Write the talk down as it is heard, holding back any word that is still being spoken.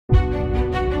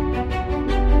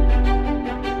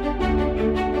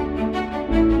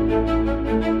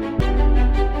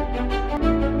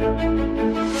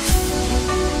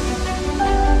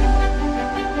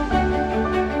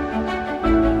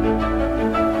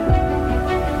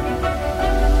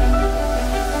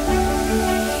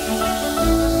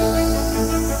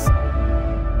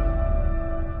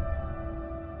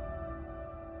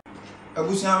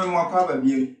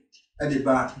baby at the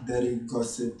back very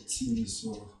gossip TV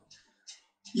so.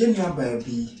 Yen ya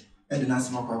baby at the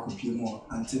National Park more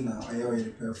until now I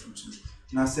Oyerepa Afutuo.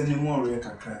 Now sending more rare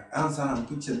kakra. Answer and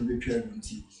picture the picture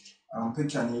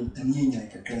picture and yen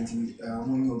kakranti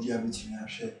when you'll be able to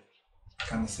share.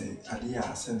 Can say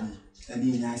Adia Sabi and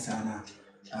yen sana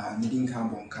needing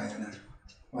carbon kayana.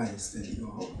 Why steady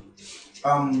your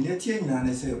home? Yet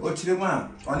yen say, oh, Chilema,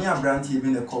 only a brand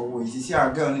even the call is you see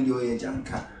our girl in your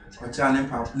janka. Or China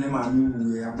pap, Nema,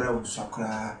 we are brown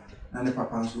sakra, and the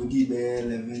papas would be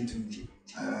 11 to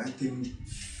I think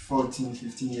 14,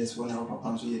 15 years when our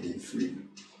papas were free.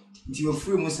 Until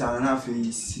free Musa enough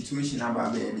a situation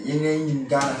about bed. In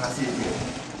Ghana has it.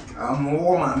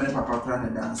 Woman, my papa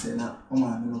crying dance, and a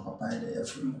woman, no papa, they are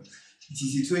free. It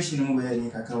is situation where they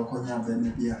can call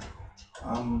maybe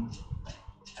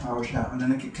our shop and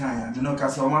then a kaya, no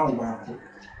castle, my work,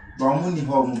 but only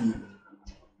home.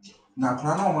 Now,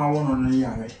 Crana, my one on the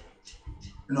yard.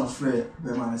 No afraid,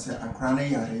 the man said, a crown a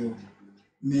yard.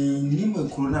 Me,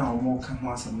 Nimo Kuna or more come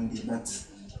once a minute, but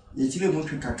the children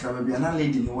would be an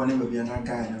lady, whatever be an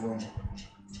guy in a room.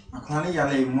 A crown a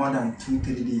yard more than 2-3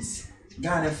 days.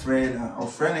 Ghana friend or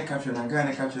friend a captain and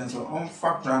Ghana captain, so on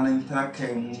fuck running, track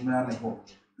came, ran a hole,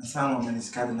 and someone is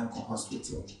cardinal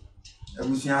hospital. I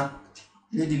wish you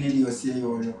lady or say,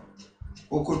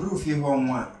 or could roof you home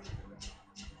one.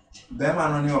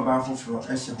 Beman on your baffle for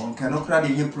Eshon cannot cry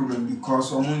any problem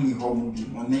because only home will be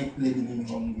money lady in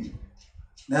home will.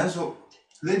 Then so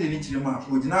lady in Chima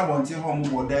would not want to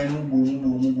home or then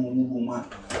boom.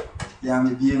 Ya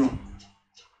may be no.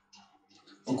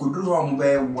 Or could do home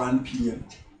by 1 p.m.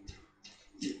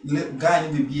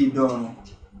 Guy may be done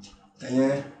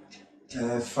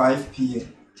 5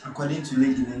 p.m. according to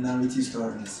lady in narrative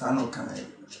story, son of Kai.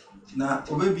 Na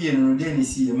obebi enu de ni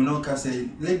si me no ka say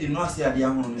lady no say ade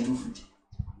ahon na nufu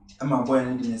ama boy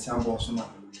na de ne sa bo so ma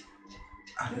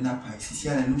ade na pai sisi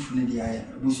na nufu ne de aye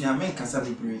busu ya men kasa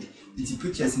bebre nti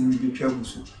pictures ni be twa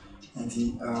busu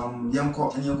nti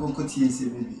yanko ko tie se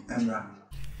bebi amra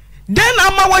den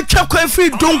ama wa twa kwa free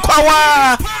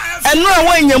dunkwa eno a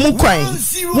wanya mu kwan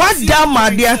wada ma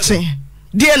de ache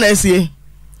de na sie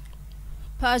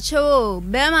pacho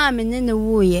be ma me ne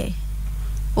wo ye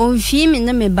on fi mi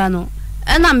na me ba no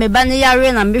na me ba ne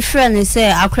yare na me frɛ ne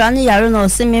sɛ akra ne yare na o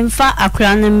se me mfa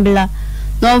akra ne mbla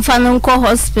no mfa no nko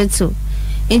hospital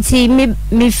nti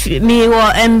mi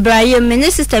wo embrayem me ne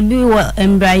sister bi wo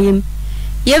embrayem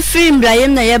ye free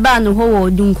embrayem na ye ba no ho wo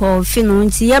dunko fi no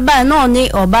nti ye ba na one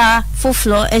oba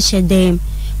foflo ehedem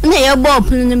na ye bo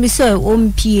opunu no mi sɛ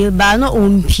ompie ba no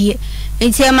ompie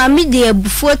nti e ma mi de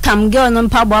abufuo tam girl no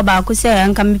mpa bo ba ko sɛ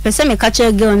anka me pese me ka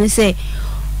che girl no sɛ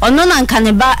ono na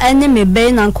nkaneba ene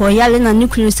mebe na nko yale na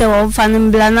nikunu se wo fa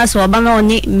nbla na so ba na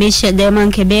oni meshe de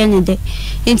man ke be ni de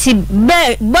nti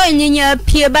boy nyinya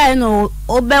pie ba no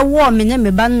obe wo me ne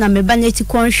meba na meba na ti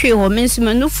konhwe ho me nso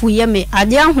manufu ye me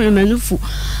ade ahunu manufu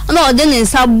na ode ne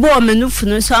nsa bo manufu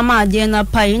no so ama ade na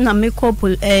pai na me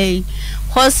couple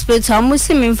hospital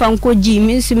musi me mfa nkoji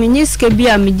me nso me niske bi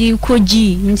a me di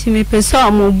koji nti me pese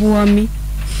amobu ami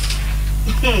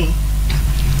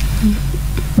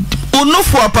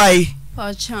Unufu apai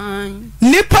pachan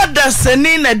nipa da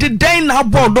seni na di den na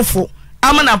bodofo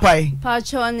amana pai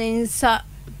pachan nsa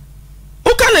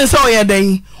uka nsa oye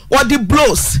den what the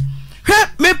blows he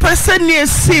me person ni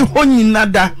esi ho nyina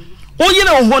da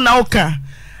oyire ho na uka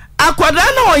akwada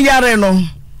na oyare no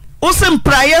usem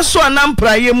praye so anam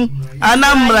prayem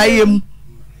anam mrayem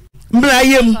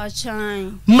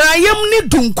pachan mrayem ni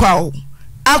dunkwa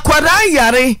akwada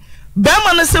yare be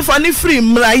ma ne sefa ni free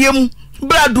mrayem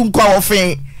bradu nkwa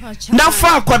ofen na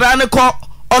fa akwada ne ko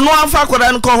ono afa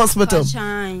akwada ne ko hospital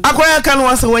akwaya kan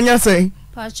wase wanya say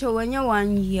pacho wanya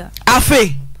 1 year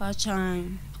afe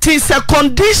pachan ti se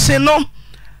condition no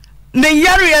ne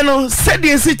yare no se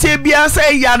de site bia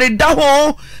say yare da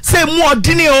ho se mu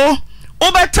odini o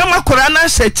obetam akwara na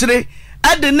hyekire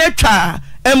ade ne twa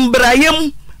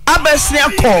embrayem abesne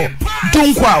akọ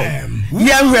dunkwa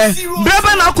yehwe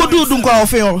brebe na akodu dunkwa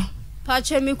ofen o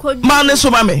man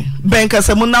so mame ben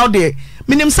kasa mu now there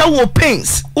minim say wo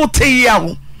pains o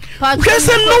teyawo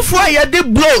kwese nufo ya de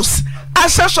blows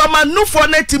asasho ma nufo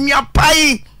na timia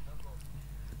pai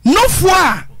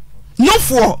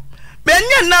nufo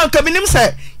benye na ka minim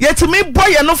say yetimi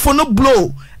boy nufo no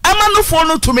blow ama nufo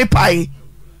no to me pai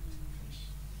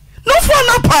nufo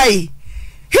na pai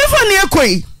hefa ni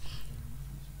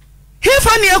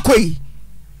ekoi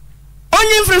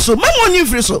onyin friso mama onyin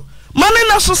friso mane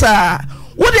na so sa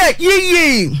wo de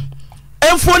ye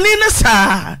enfoni ne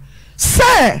sa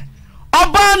se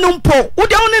oba no mpo wo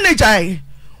de woni ne jai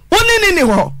woni ni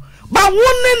ho ba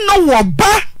woni no wo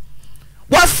ba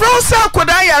wa froze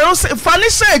akoda yaro fa ne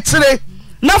se etire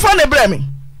na fa ne bremi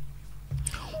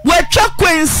wa twa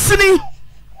kwensini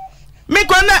me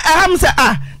kwana aham se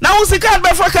na wo sika be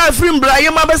fa ka free mbra ye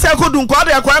ma be se akodu nko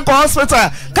de akwa nko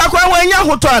hospital ka kwa wanya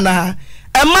hoto ana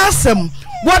e masem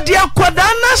wo de akoda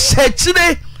na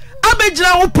hechire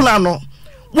abegyina wo plano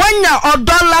wanya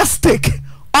odolastic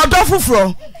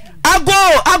odofufro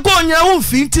ago nya wo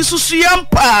mfi nti susu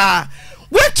yampa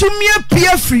wetumi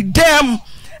apia free them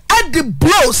at the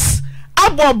blows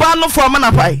aboba no for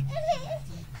manapai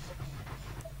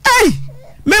hey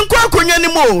menko akonya ni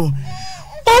mo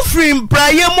ofrim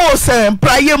prayem se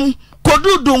prayem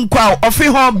kodudu nkwa ofi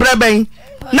ho breben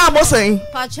na abosen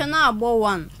pacha na abo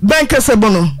 1 benke se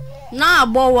bono na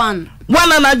abo 1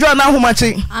 wana na jo na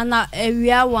homachi ana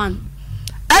ewia 1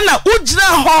 ana ujira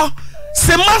ho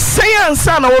se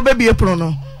masenyansa na wo bebie pro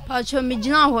no pacha mi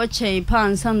gina ho chei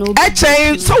pansa no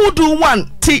echei so wodu 1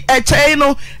 ti echei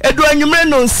no edu anwumre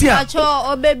no nsia pacha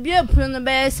obebie pro no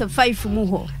be se 5 mu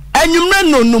ho anwumre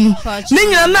no num ni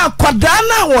nyina na kwada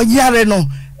na wo yare no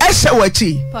ehye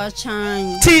wachi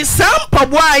pachan ti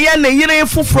sampabo aye ne yire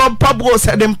foforo pabo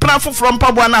se de mpra foforo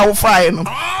pabo na wo fae no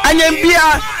anyam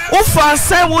bia wo fa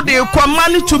se wo de kwama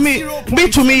ne tumi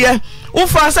bitumi ye wo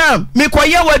fa se me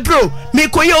koye wadro me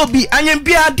koye obi anyam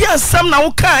bia de asam na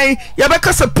wo kai ye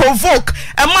beka se provoke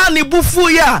e ma ne bufu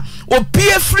ya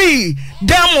opie free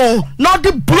demo not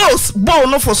the blows bo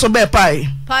no for so be pai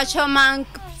pacha man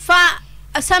fa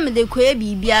asam de koye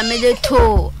bibia me de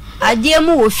to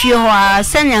Adiemu wo fie ho a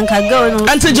senya nkaga no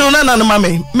anti jona na no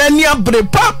mame mani abre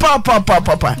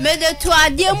papa me de to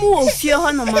adiemu wo fie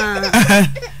ho no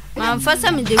ma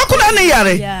mfasa me de akuna ne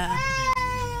yare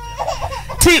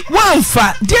ti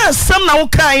wanfa dia sam na wo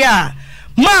kan ya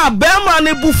ma be ma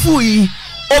ne bufu yi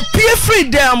opie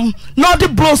freedom no the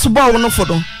blows ball no for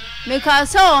do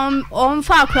because on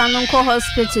fa akra no ko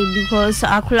hospital because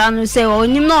akra no say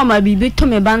onim na o ma bibi to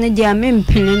me ba ne dia me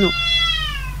mpene no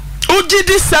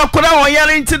ujidi sakura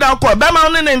oyare nti da ko be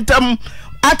ma ne ntam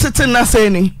atete na say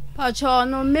ni pacho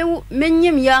no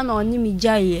menyim ya na onim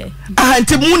jaye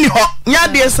nti muni ho nya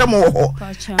de esem wo ho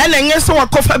ena nye se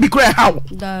wakofa bi kura hawo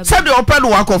se de opado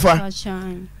wakofa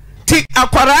ti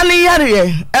akwara ne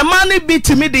yare e ma ne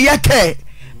bitimi de yake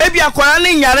e bi akwara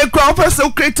ne yare kura opese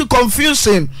create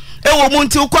confusion e wo mu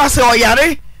nti ko ase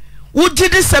oyare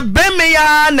ujidi se be me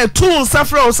ya na tun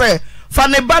safra o se fa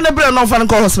ne ba ne bre no fa ne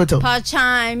ko hospital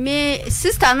pacha me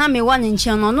sister na me wan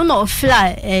nche no no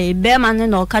fly be ma ne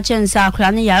no ka chen sa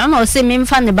akra ne yara no se me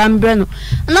mfa ne ba mbre no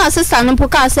na sister no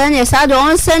poka se ne sa de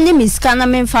on send me scan na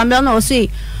me mfa mbre no se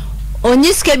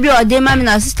oni ske bi o de ma me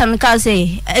na sister no ka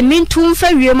se me ntum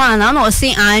fa wie ma na no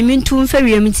se me ntum fa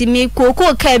wie mi ti me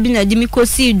koko ka bi na di mi ko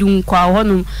si du nkwa ho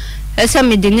no ese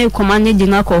me de ne koma ne di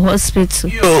na ko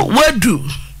hospital yo wadu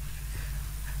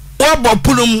wabo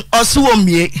pulum oso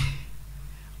mie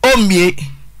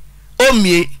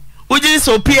omie uji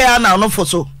so pia na no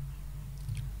foso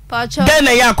pacha den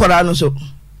na yakora no so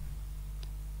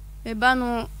e ba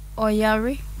no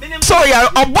oyare so ya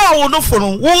obo wo no fo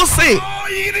no wo se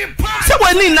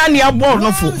wani na ne abo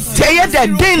no fo te ye de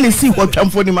den ni si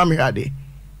hotwamfo ni mamehade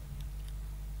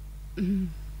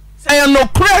say no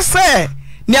kra se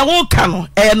ne wo ka no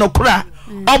no kra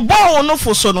obo wo no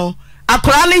fo so no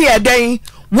akora ne ye den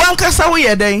wankasa wo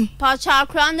ye den pacha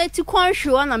akra na ti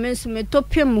kwanhwe na me so me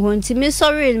topem ho nti me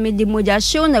sorry me di moja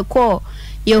hyew na call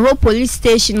Yeho police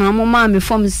station na mo ma me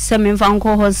from Semen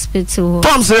Vanko hospital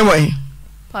Tom say way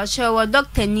pacha wa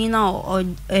doctor ni na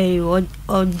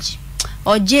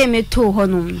o je me to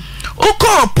honum o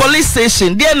call police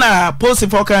station there na police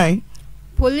for kind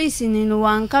police ni no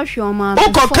wanka hwe ma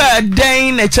o ko ka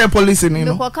den na che police ni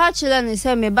no ko ka chile ni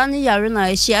se me ba ni yare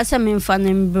na ehia ase me mfa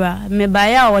ne mbra me ba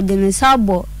ya o de ni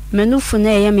sabo menufu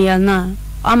na ye me ya na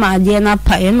ama ade na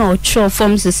pa ye na o tro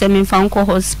form se me mfa nko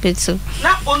hospital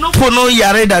na onufu no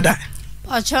yare dada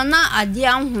pacha na ade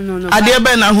ahunu no ade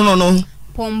be na ahunu no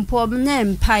pompo na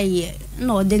mpaye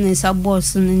na o de ni sabo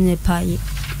so ne paye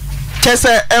kese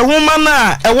ehuma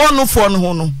na ewo no fo no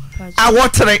ho no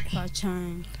awotre pacha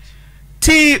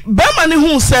ti bema ne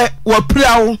hu se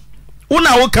wapirawo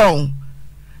una wo kan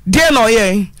de no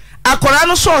ye akora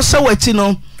no so se wachi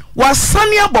no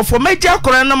wasane abofo meji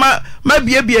akora no ma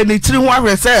biebie ne tiri ho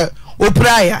ahwe se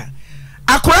opiraya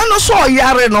akora no so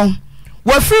yare no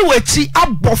wafiri wachi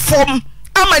abofom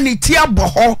ama ne ti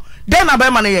aboho de na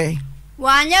bema ne ye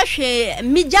wanya hwe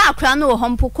mija akora no ho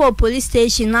mpoko police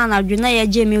station na na dwena ye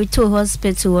je me to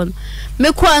hospital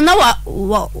me ko na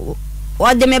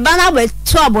wade me bana we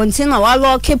to abontin na wa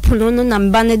lo kepulo no na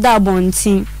mbane da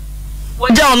abontin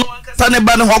woja ono kasa ne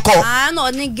bane hoko na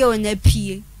oni ge ona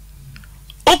pie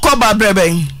Ukoba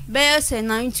brebe. Bear say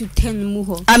 9 to 10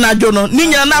 muho. Anajono.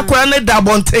 Ninya na akora ne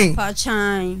dabonten.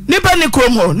 Pachan. Nipa ni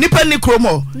kromo. Nipa ni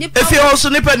kromo. Efi also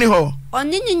nipa ni ho.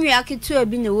 Oni nyi aketu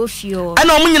abi na wo fio.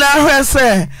 Ana omu nyina ahwe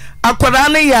se akora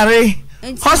ne yare.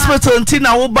 Hospital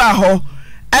ntina wo ba ho.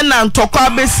 Ana ntokwa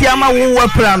besia ma wo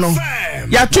wapra no.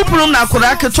 Ya tupuru na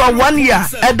akora keto 1 year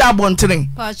eda bonten.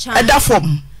 Eda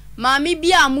form. Mami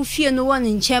bia mu fie no won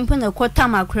nchempo na kwota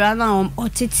makora na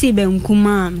otiti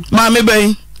benkuma. Mami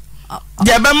ben.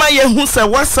 Ya bema ye hu se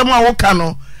wasem a wo ka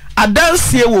no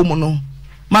adansie wo mu no.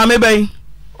 Mami ben.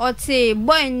 Oti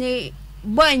boy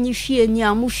ni fie ni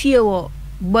amu fie wo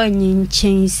boy ni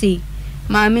nchensi.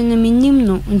 Mami no minim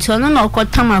no nti ono na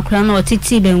kwota makora na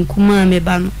otiti benkuma me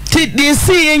ba no. Ti di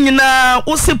si ye nyina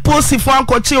wo se posifo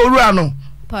akoche owura no.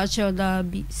 Pacho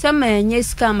dabi. Sama enye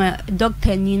skama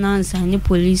doctor ni nansa ni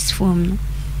police form no.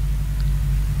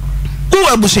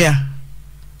 Uwa bushia.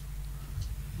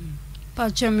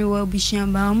 Pacho mi wa bushia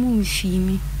ba mu mfi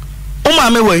mi. O ma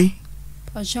me we.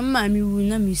 Pacho ma mi wu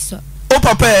na mi so. O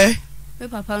papa e? Me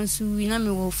papa nsu wi na me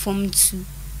wo form 2.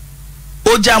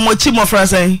 O ja mo chi mo fra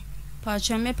sai.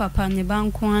 Pacho me papa ne ba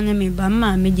nko ana me ba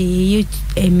ma me de ye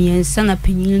emiensa na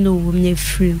panyin no wo me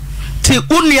free. Ti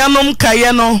unuanom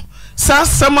kaye no. Sa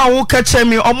sama wo ka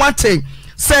chemi omate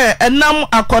se enam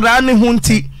akoda ne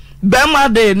hunti bema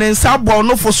de ne nsabo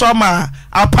no foso ma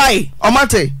apai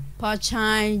omate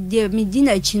pachan de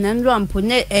midina chinan rampo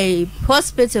ne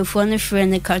hospital for ne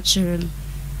friend ka chiro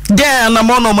de na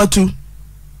mo no matu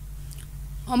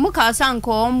omuka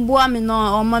sanko ombo ami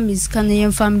no oma miska ne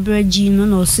yemfa mbraji no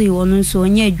no se wono so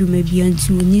onye adwuma bia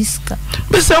nti oniska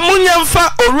bisa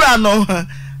munyemfa owura no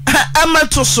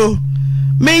amato so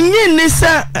menyi ni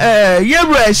sa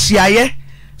yeru ahyiaye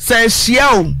sa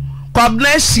ahia o kwabna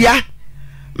ahia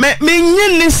menyi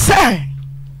ni sa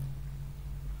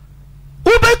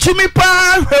ubetumi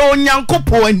pa hwe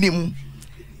onyankopo anim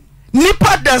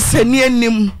nipa dasani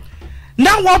anim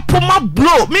na wapoma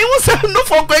blow me hu sa no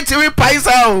for kwetiri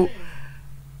paisa o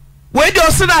we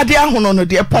do se na de ahono no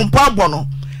de pompa abono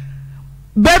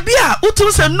baby a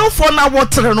utu se no for na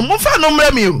wotre no mo fa no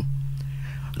mra mi o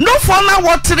no for na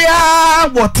wotre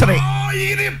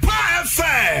Oyerepa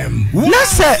FM.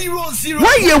 Nase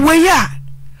why ye we ya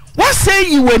what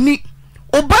say you wani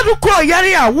obadu ko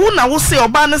yare a wo na wo se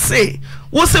oba ne se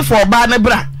wo se for oba ne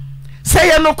bra say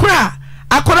ye no kra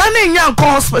akora na nya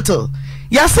nko hospital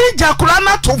ya se jakora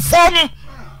na to form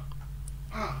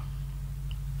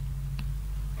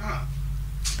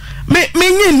me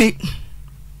nyini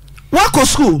wako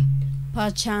school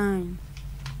pachan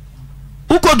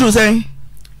uko do say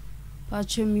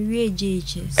pacho mi wie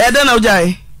JHS eden na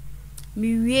ojai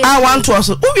mi wie want to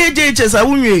so u wie JHS a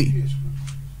wunwe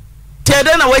te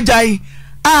eden na wajai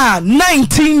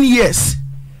 19 years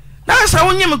na sa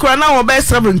wunye me kura na wo be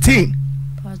 17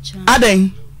 pacho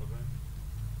aden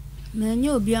me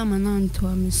nya obi ama na nto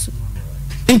ameso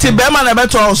nti be ma na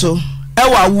beto also e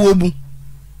wa wo bu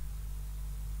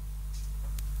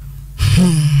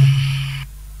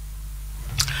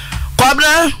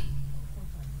Kwabra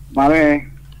Mare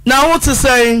na what to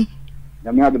say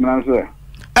na me adem na so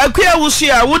akua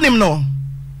wusia wonim no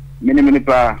mini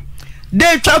pa de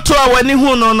twato a wani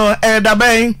hu no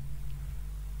daban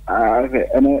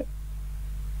ene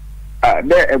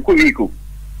de ekuliko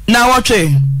na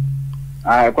wotwe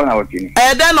eko na wotwe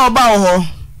de na oba ho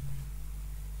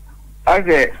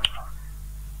ase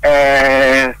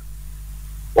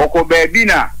oko bebi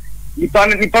na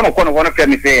nipa no kono fe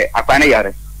mi se akwane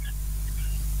yare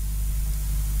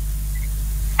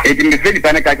eti mi fe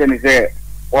nipa ne ka che mi se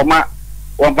wompa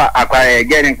akwa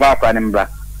getting kwa akwa ne mbra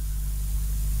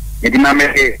eti ma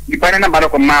me nipa ne na ba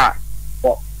ko ma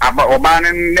oba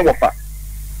ne wofa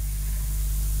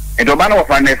eti oba ne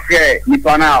wofa ne fe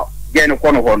nipa na getting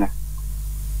kono hono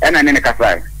ena ne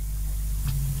kasai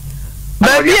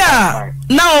babia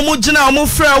na omugina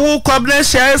omufra wo kwabna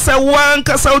hia se wo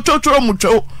ankasa otwotwo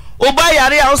mutwo oba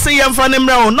yare a wo se yemfa ne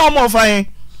mra wo no mo fa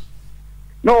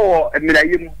no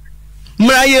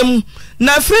mrayem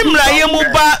na fi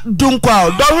mrayem ba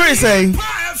dunkwa do hwe say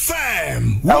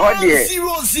FM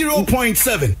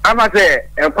 100.7 ama se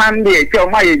ekwan de che o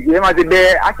ma ye je ma se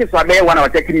be akiso be wana o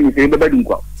tekini ni se be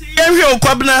dunkwa ye hwe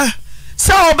okwabna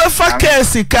se obefa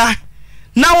case ka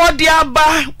na wodi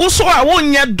aba uso a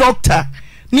wonye doctor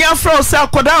ni afro se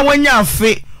akoda wanya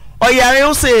afe oyare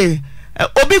wo se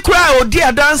obi kura odi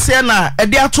adanse na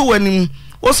ede ato wanim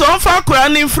wo so onfa akura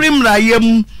ni mfiri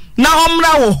mrayem na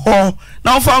omra wo ho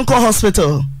na onfa nko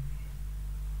hospital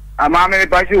ama me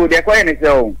pa shi wo de ko ene se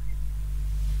o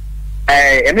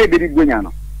eme bi gonya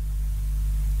no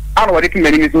ano wodi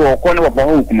kimani mi so ko ne wo bo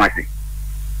hukumase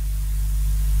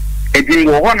edi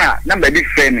wo hona number bi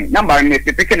frame number me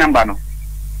pick number no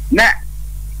na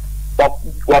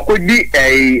wakodi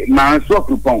manso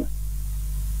coupon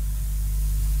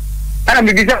ana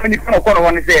mi bisa ni kono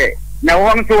woni se na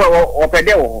wo nso wo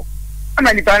pede wo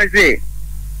ana ni tan se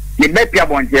ni be pia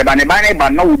bonje ba ne ba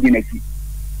na wo di naki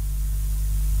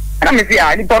ana mi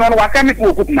se ni tono wa ka mi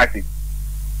ko kumasi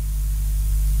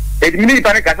edi mi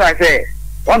tan ka sa se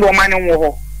won do man wo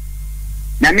ho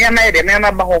na mi ama de me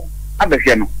ma ba ho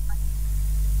abehwe no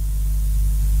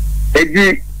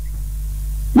edi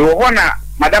no hona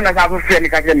madam na safu frɛ ni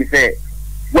ka kyerɛ mi sɛ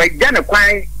wagya ne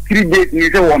kwan 3 days ni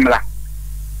sɛ wɔmla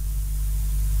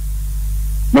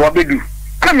na wabedu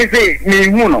ana mi sɛ mi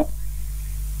hu no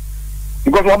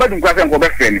because wabedu nkwa sɛ nkɔ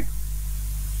bɛfrɛ ni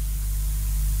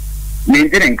mi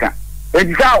nti ne nka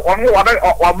edi sa ɔno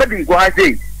wabedu nkwa ha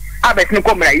sɛ abɛtene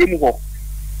kɔmra yɛ mu hɔ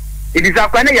edi sa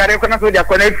kwan ne yare kwan na so de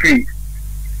kwan na free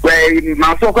wɛ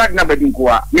manso kwa na bedu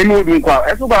nkwa me no du nkwa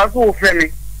ɛso ba so frɛ mi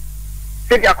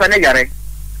sɛ de kwan ne yare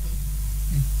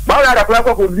bawo da kwa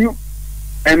ko bi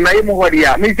mai mu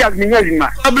hodiya mi tia mi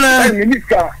nyazima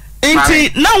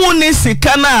enti na wo ne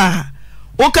sika na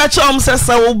wo ka chom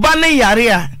sesa wo ba ne yare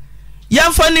a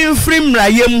ya fa ne mfiri mra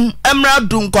yam emra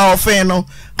du nkwa ofen no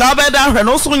ka ba da hwe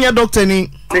no so nye doctor ni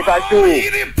ka so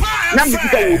na mi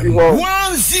tika wo bi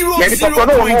ho ya ni papa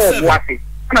no wo wate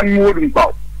na mi wo du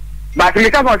nkwa ba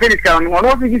ti ka so se ni ska no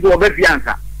no fi so be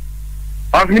fiansa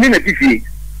on fi ni na tifi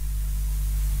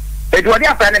Edward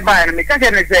after ne ba na me ka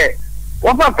ne se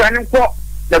wo fa kwa ne nko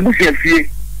na buhwe fie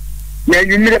na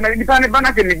yimire me di pa ne ba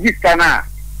na se me giska na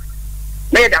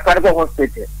me da kwa ko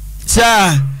hospital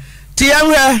sa ti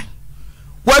anwe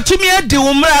watumi adi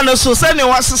wo mra no so se ne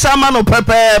wasesa ma no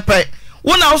pepepe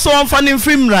wo na so won fa ne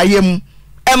mfiri mra yem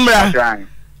emra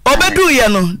obedu ye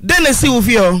no de ne si wo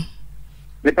fie o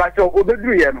me pa so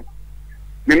obedu ye no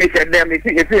me se dem me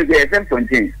si e se sem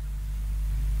tontin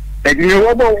edi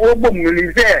wo bo mu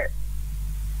ni se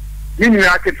ni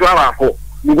na ketu awa ko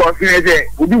because ni say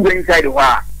obi go inside ho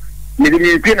a me dey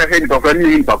me pay na say to for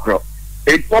ni pakro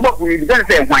e to ba ku ni dey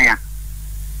say hwan ya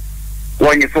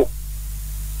wonye so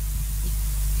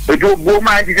e to bo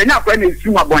ma di say na kwa na su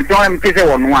abonte o me say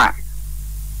wonu a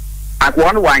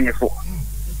akwo no wanye so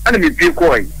ana me pay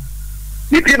ko yi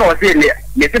ni pay no say le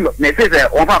me say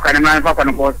on fa ka na fa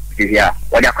no ko ya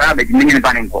o da kwa ba di ni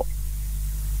ba ni ko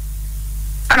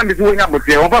ana me so nya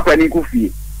bote on fa ka ni ku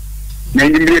fie na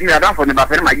ndimbe mi adafo ne ba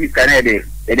fere ma giska na de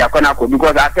akona ko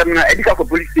because atem na edika ko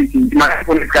police station ma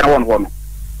police kana won hono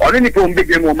oni ni to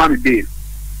mbege mo ma mi de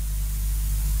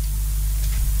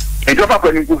e do fa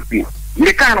ko ni ku fie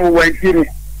ni kan wo wan tiri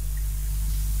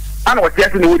ana wote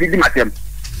ase no wodi di matem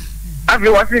afi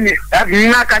wasi ni afi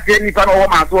na ka te ni pa no wo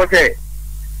ma so se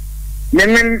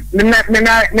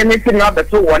ne ti na be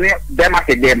so woni dem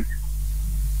ase dem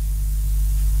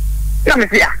ya me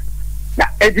sia na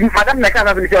edi madam na ka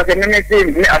na se ne se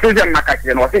ni asoje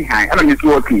makati no se han ana mi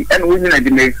so oki en wo ni na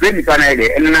di me free ni kana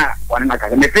ide en na woni na ka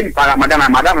me free ni para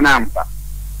madam na ampa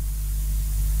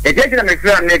e je na me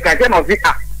free ni ka te no fi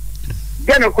a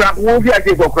gene kura wo fi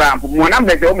ase ko kura mo na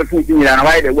me se o me fu ti ni na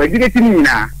wa ide wa di ti ni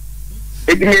na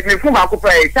edi me fu ma ko pa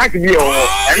e charge bi o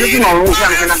en ni no wo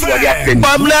kan na bo dia pen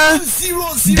babla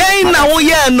dai na wo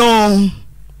ye no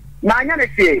na anya ne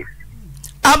se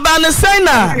abane sai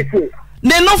na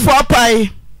ne no fo apai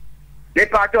le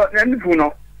pato ne nfu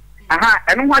no aha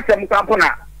enu ho asem kampo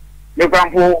na le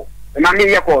kampo na me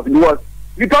ye ko was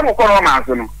ni to no ko no ma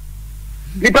so no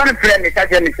ni to ne friend ni ka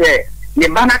je ni se ni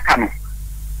bana ka no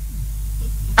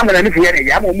amana ni fiye ne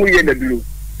ya mo mu ye da dulu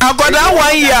akoda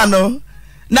 1 year no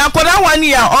na akoda 1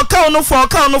 year o ka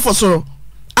no fo so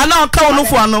ana o ka no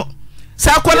fo ano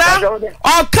sa akoda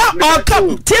o ka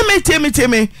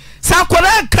temi sa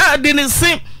akoda ka de ne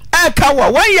sin eka wa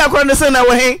 1 year akoda ne sin na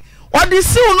wo he o de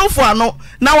si no fo ano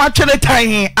na wa twere tan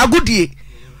he agodie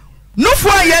no fo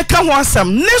aye ka ho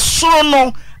asam ne so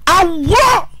no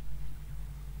awo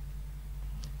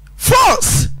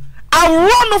force awo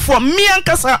no fo mi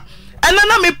Nkansah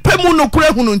enana me pemu no kura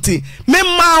hunu nti me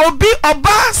ma obi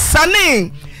oba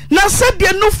sane na se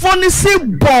de no fo ne si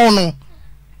bon no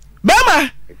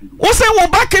bema wo se wo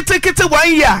ba kete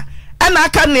 1 year ana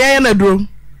aka ne ya na duro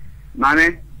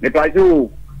mane me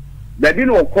paju da bi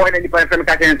no ko ne ni pa fem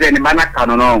ka tense ni bana ka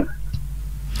no no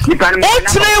ni pa ni o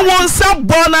tre won sa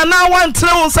bon na wan tre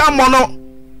won sa mo no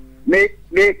me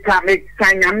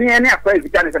kanya me ne akwa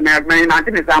ezika ne se me na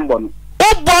ante ne sa bon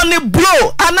o bon ni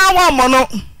bro ana wan mo no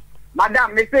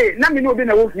madam me say na me no be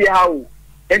na wo fie ha o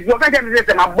enti o ka je me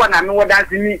say ma bona me wo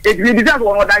dance ni e bi di dance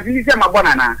wo dance ni say ma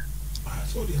bona na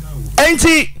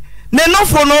enti ne no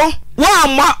fo no wa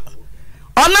ma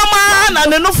onama na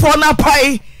ne no fo na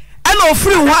pai ana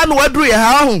ofiri ho na waduru ye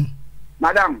ha ho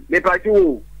Madam, me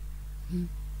pachu.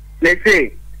 Let's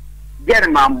say, get a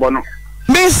man bono.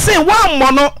 Me say one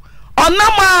mono.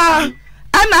 Onama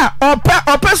ana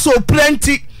ope so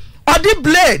plenty. Odi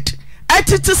blade.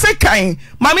 Etiti se kan.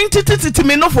 Mami titi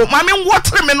me no fo. Mami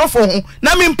water me no fo.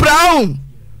 Na me proud.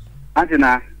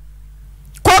 Antina.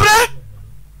 Kobra.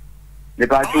 Me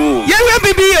pachu. Yewe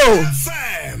bibi yo.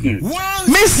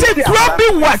 Me say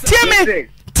krabi wa.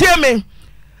 Tie me.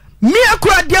 Me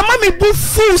akura dia mami bu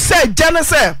full say jana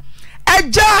say.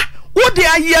 Eja wo de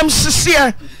ayem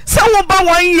hihye. Se wo ba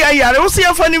wan yare wo se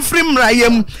yafa ni free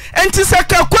mrayem enti se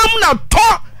ka kwam na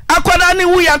to akwada ni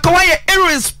wu ya ka wa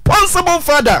irresponsible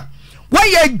father wa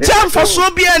ye jam for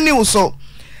so bia ni wo so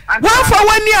wa fa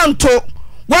wani anto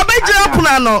wa begira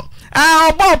puna no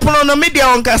obo puna no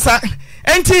media Nkansah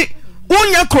enti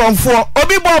wonya kromfo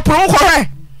obi bo puna ko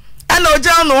ana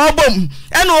oja no obom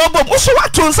ana obom wo so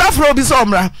wato nsafro obi so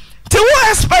mra ti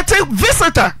wo expect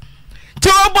visitor ti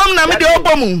obom na me de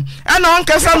obom ana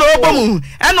Nkansah na obom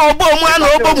ana obom ana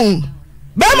obom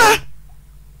bema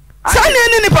sani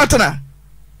ni partner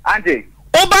Auntie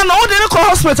oba na wo de ko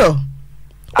hospital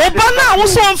oba na wo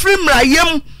so free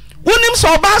mrayem wonim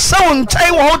so oba sha won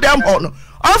nkai wo dem ho no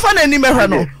ofa na ni mehwe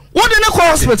no wo de ko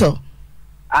hospital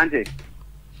Auntie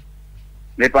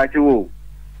me pachu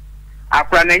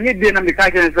akra na nye de na me ka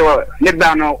chen so ne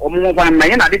ba no omo fa na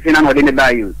nye na de tina no de ne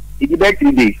ba you it be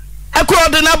 3 days akra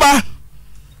de na ba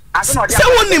se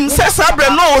wonim se sabre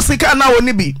no osika na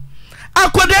woni bi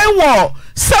akoda wo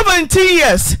 17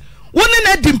 years woni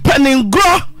na dimpanin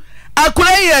gro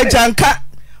akoda ye janka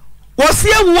wosi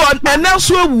ewu na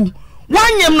so ewu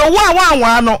wanyem no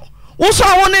wa no wo so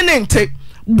woni ne nte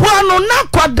bua no na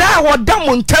kwada wo da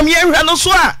mo ntam ye hwe no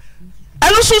so a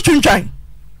eno so twintwan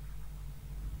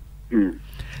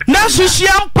na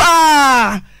sushiam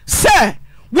pa se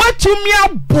watumi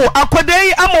abo akoda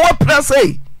yi ama wo press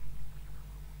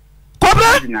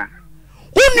Kobra,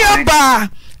 uni aba,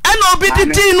 ana obi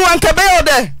titi nu anke be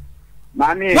ode.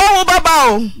 Mami. Wo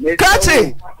baba o.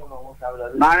 Kachi.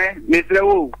 Mami, Mr.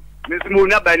 Wu, Mr. Mu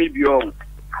na bani bi o.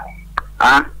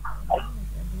 Ah.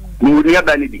 Mu na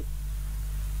bani bi.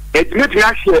 Etime ti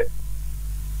ahye.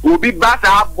 Obi ba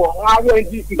ta abo, awo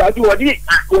ndi ibaju odi,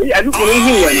 oyi anu ko hu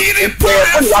yen.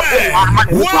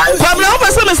 Kobra o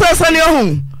pese me se ne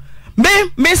ohun.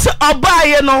 Me se oba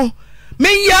ye no. Me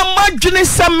ya madwene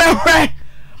se mehwe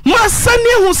ma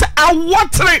sane hu se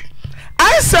awotre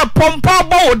I say pompa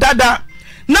bo dada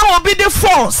na obi the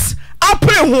force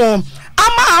apre ho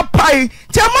ama apai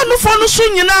jama no fo no so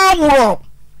nyina aworo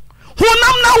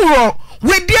honam na woro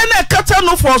we die na kata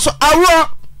no fo so aworo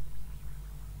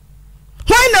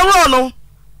why na woro no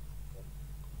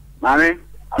mami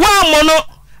wa mono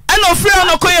ana ofia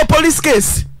no koye police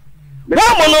case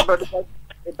wa mono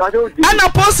ana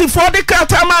posi for the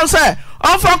kata man say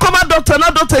onfa koma doctor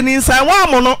na doctor ni nsan wa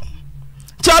mono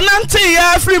chonanti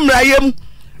ya free mrayem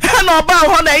na oba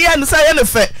ho na ye nsa ye ne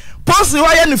fe posi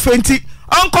ho ye ne fenti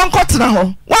onkonkotena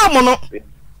ho wa mono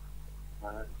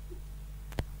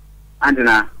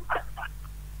Antina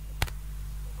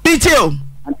Bicho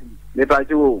le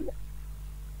pachu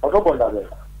okoponda be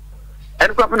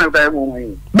kwa pana kwa mo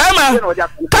yi bama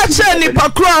kache ni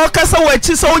pakro okasa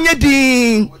wachi so onye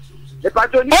din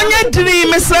onye diri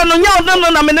mesra no nya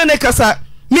odno na menene kasa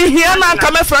mi hia na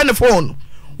aka me fra ne phone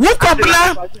wo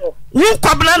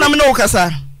kwabla na me no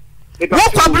kasa wo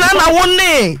kwabla na wo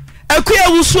ne akua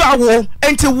wusu awo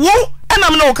enti wo na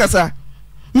me no kasa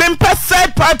me mpa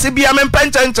third party bia me mpa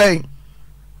nchanchen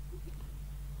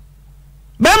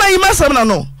bema yimasam na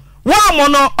no wa mo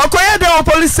no okoye de wo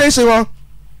police station ho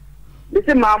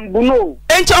bisi mambu no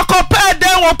enti okope de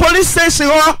wo police station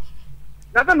ho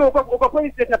na se no ko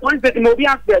police station mo bi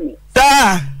afre mi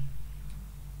da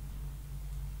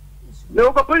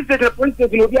no ko police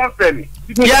station mo bi afre mi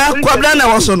ya kwabla na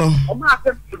wo so no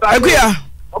akua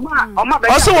oma be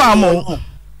oso wa mo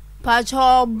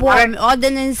pacho boy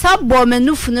ordinance sabo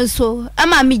menufu ne so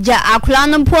ama mija akula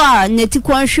no po a neti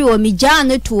kwanhwe o mija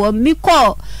ne to mi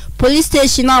call police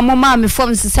station na mama me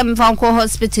form system fan ko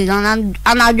hospital and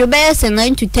adwobe se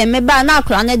 9 to 10 me ba na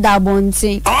akula ne da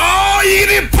bontin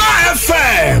Oyerepa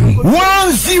FM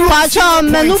 10 pacho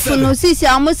menufu no sisi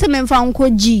amose me fan ko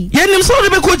ji yenim so de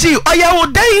be ko ji oya wo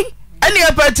dai ene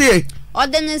epati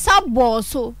ordinance sabo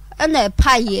so ena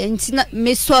epaye nti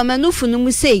me so menufu no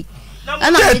mu sei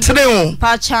ana me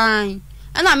pachan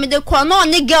ana me de ko no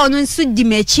ne girl no nsu di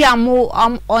mechi amo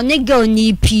one girl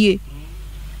ni pie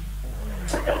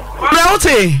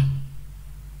Ote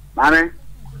mame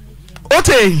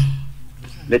ote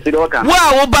le tiroka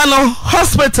wa wo ba no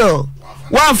hospital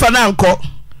wa mfa na nko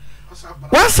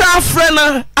wa sa frɛ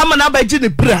na ama na ba gi ne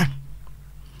bra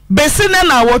besi ne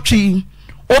na wotwi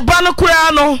oba no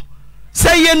kura no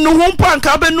say ye no hu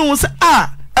mpanka benu say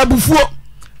abufuo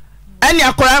ani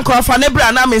akora anko fa ne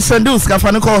bra na me sendus ka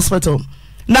fa ne hospital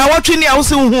na watwe ni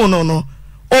awose hu no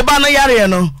oba no yare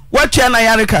no watwe na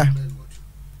yare ka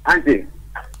anti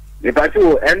le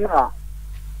patu enna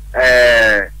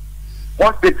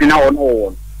hospital na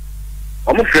ono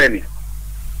omo freni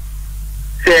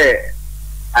say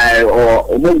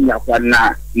omo nya kwa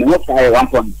na mo fa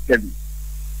 1.7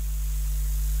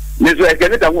 meso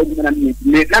ekene ta ho dina ni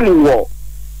na mu wo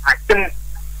atem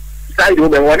side wo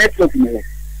be wo network me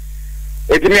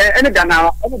etimi ene gana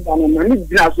na ni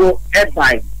dina so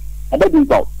airline abadu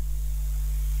ba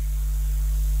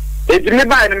etimi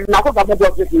ba na ko ba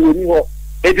do se ni ho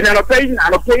etimi no pay na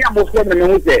no pay am so me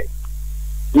hu se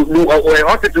du o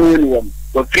hospital ni wo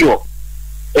do fio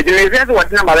etimi ze so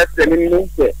wadina ba se ni hu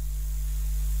se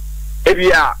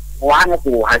ebia wo anya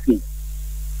ko hasi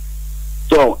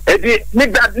so edi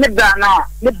nigda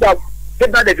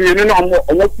de you know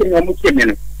omo kemi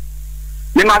no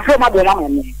ni ma fo ma bo ma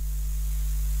me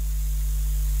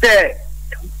te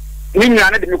ni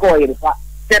nyana de mi ko Oyerepa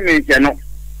te me je no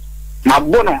ma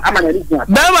bo no ama na ri gua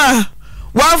bema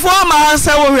wa fo ma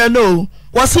hansa wo hwe no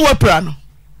wo se wo pra no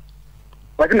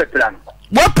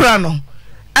wo pra no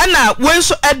ana we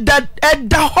so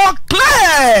edda ho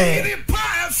clear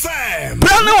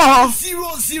Prano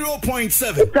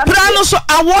 00.7 Prano so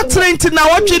awotrent na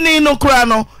wotwini no kura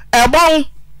no ebon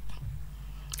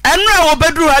enra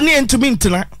obedru ani entumi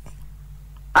ntina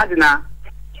adina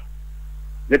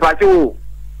le patu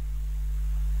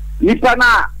nipa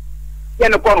na ye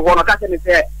no kono kono ka se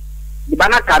se ni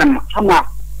bana karam ama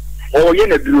o ye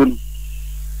na duro no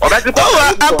obeti ko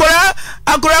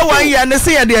akora wan ya ne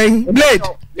se ye de blade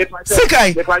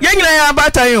sikai ye nyina ya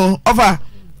batan yo ofa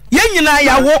ye nyina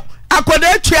ya wo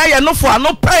akoda atua ye no fo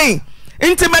ano pan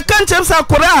nti mekanchem sa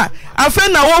akora afa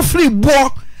na wo free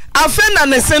bo afa na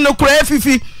ne se no kura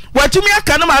fifi watumi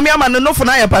aka no maame ama no fo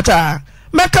na ye pata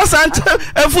meka sant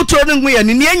Afutuo no ngu ye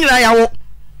ni nyina ya wo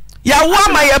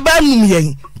ama ye ba num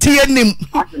ye ti ye nim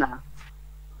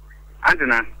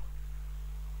andina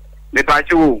le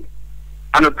pachu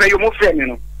ano pay mo frame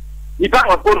no ipa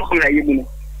wa ko no na ye mu no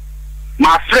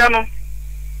ma frame no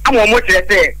amo mo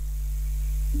tirete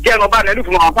gelo ba na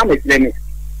lufu ma fa me tirene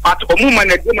but omuma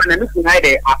na de ma na lufu na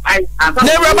de ai ansa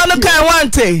ne raba no kan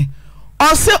wante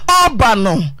o se oba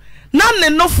no na ne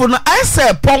nufu no ai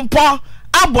se pompo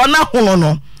abo na hono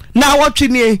no na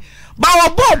wotwini ba wo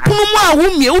bo punu mu a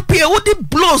wo mie wo pie wo di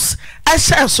blows a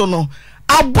share so no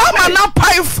abama na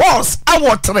pai force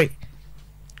awotre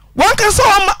won ka so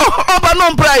oba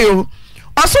no prayo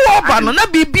o so oba no na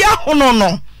bibia hono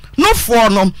no nufu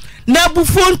no na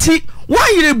bufu nti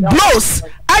why blows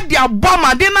adi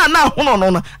abama de na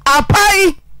hono no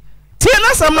apai tie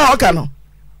na sam na oka no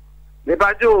le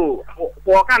bajo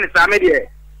ko kan sa me de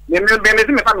me me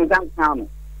fa mi dan kan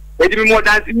edi mi mo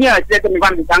dan si mi a che me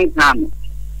fa mi dan kan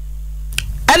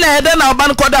ana ede na oba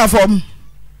no koda fom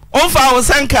on fa wo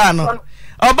sanka no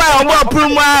oba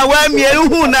prumu a wa mie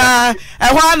hu na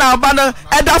ehwa na oba no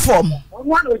eda fom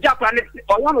onwa no jakwa ni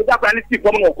si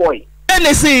fom no koi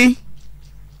enesi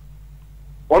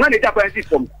ona ne jakwa ni si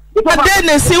fom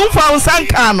enesi unfa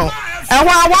sanka no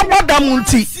ehwa wa bodam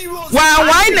nti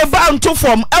wa ne ba nto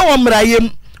fom ewo mrayem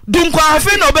dunkwa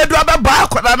afi na obedu ababa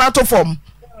akoda na to fom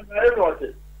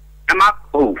ama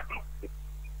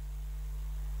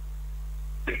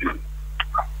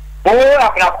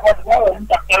akra ko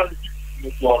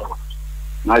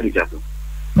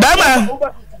Bama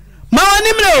ma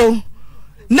onimre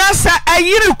na sa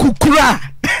ayire kukura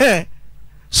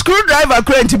screwdriver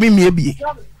current mi miebie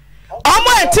omo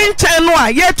etinchen no a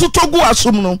ye totogu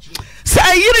asum no sa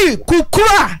ayire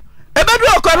kukura ebedu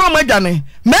okoro mo dwane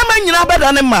mema nyina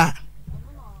bedane ma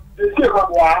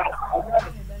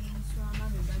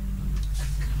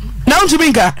na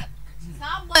untubinka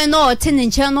boy no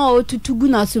tinche no tutugu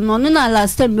na sum no na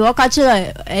last time we ka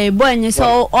kire boy ni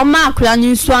so o ma akura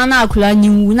ni nsu ana akura ni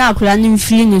wu na akura ni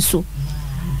mfiri ni so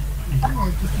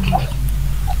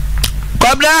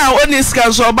kobra oni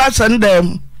ska so ba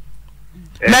sendem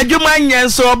na djuma nyen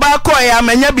so ba ko ya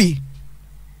manya bi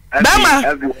dama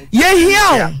ye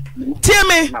hia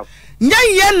tiemi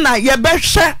nye na ye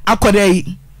behwe akoda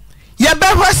yi ye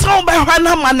behwe so behwe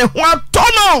na ma ne ho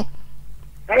atono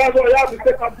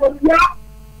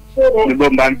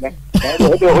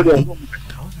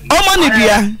Omo ni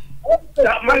bia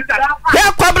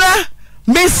ya kwabra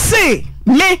me se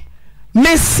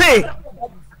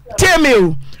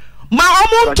temeu ma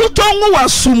omo tutongu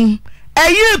wasum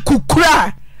eye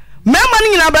kukura mema ni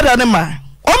nyina beda ne ma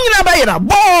om nyina ba yira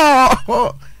bo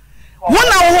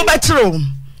wona wo ho betiro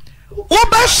wo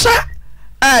ba sha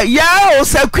ya o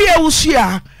sekua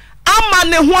wusia ama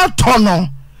ne ho atono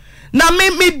na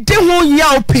me de ho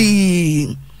yaw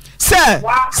pii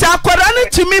se akwara ne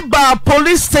timi ba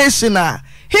police station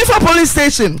Hifa police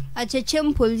station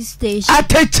Atechem police station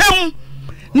Atechem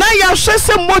na ya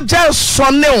hwese moja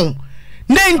soneo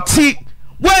nenti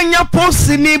wanya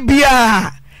posi ni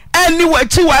bia eni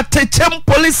wachi wa Atechem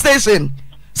police station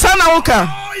sana woka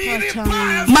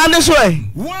mane so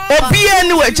obi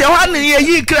eni wachi ha ne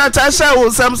yi krata sha wo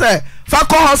sam say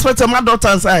Fako hospital my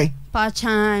daughter say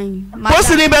Pachan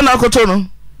posi ni be na koto no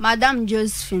Madam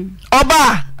Josephine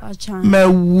Oba Pachan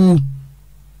mewu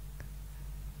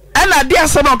ana dia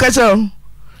se no kache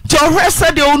ti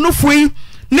ohwese de onufui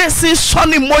ne si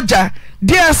soni moja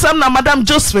dia sam na Madam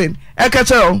Josephine e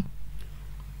kache o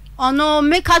ono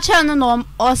me kache no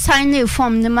o sign a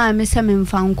form ne ma me se me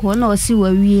mfanko na o si wa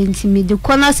wie nti me de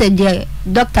kona se de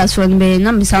doctors from be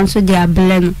na me sanso de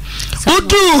ablen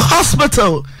udu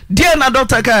hospital dia na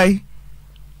doctor kai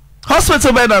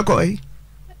hospital be na koi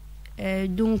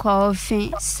dunka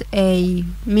offense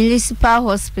municipal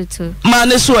hospital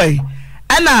mane so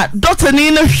ana doctor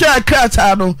ni na hwa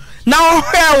krata no na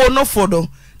ohwa wo no fodo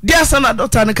dia sana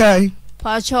doctor ne kai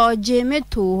pacho je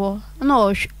meto ho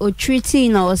na o treaty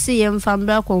na o se yem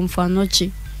fambra konfa no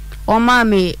chi o ma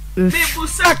me people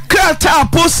say krata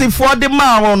posi for the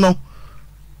ma no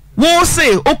wo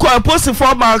se o ko posi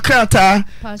for ma krata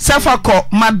sefa ko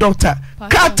ma doctor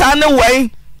krata ne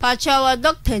wey pacho wa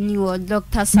doctor ni wo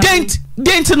doctor sa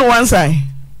dent no one side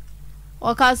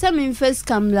o ka se me first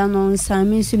kamla no sa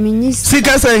me so minister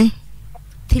sika say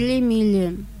 3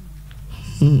 million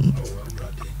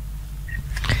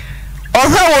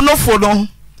Oha wo no fo no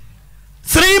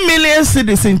 3 million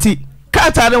cedis nti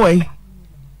kata ne wey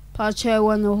pacho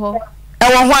wo no ho e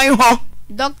wo hwan ho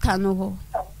doctor no ho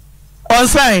on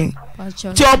sign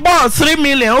pacho ti obo 3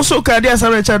 million also ka dia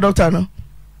sa doctor no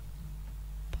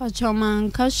pacho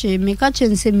man ka she me ka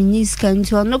chense minister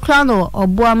nti ono kra no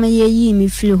obo am ye me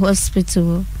free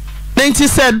hospital nti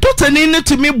said doctor ni ne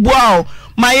to me boa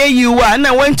my you are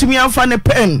na went to me and fan a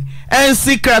pen and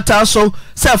secret also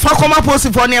say fa koma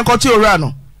post for ne nkoti ora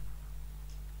no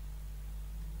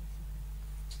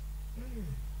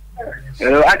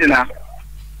Adina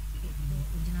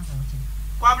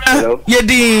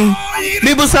yedi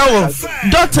libusawo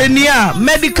doctor nia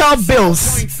medical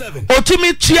bills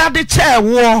otumi tua de chair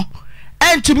wo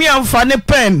and to me and fan a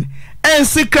pen and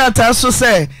secret also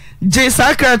say je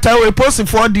secret we post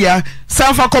for dia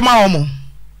san fa koma omo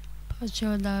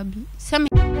pacho dabi